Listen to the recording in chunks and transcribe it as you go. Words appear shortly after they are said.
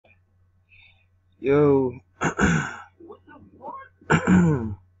Yo.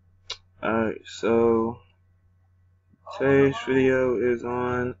 Alright, so today's video is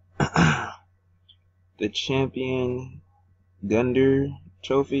on the champion gundyr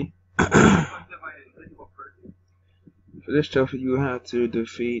trophy. For this trophy, you have to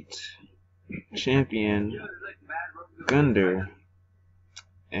defeat champion gundyr,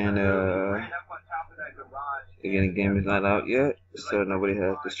 and again, the game is not out yet, so nobody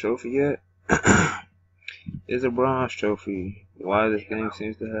has this trophy yet. It's a bronze trophy. Why this game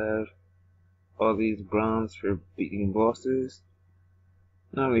seems to have all these bronze for beating bosses,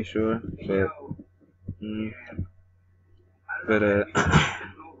 not really sure, but if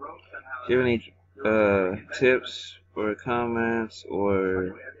you have any tips or comments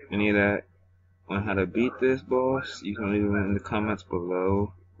or any of that on how to beat this boss, you can leave them in the comments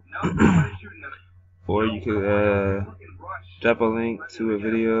below. Or you could drop a link to a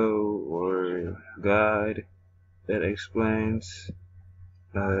video or guide that explains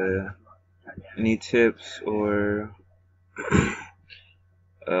any tips or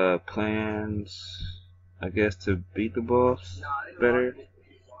plans, I guess, to beat the boss better,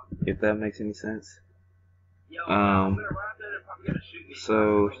 if that makes any sense.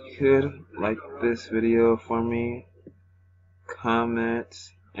 So you could like this video for me,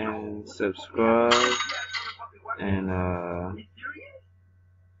 comment, and subscribe, and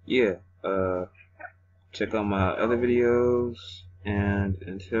check out my other videos, and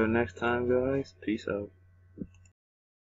until next time, guys, peace out.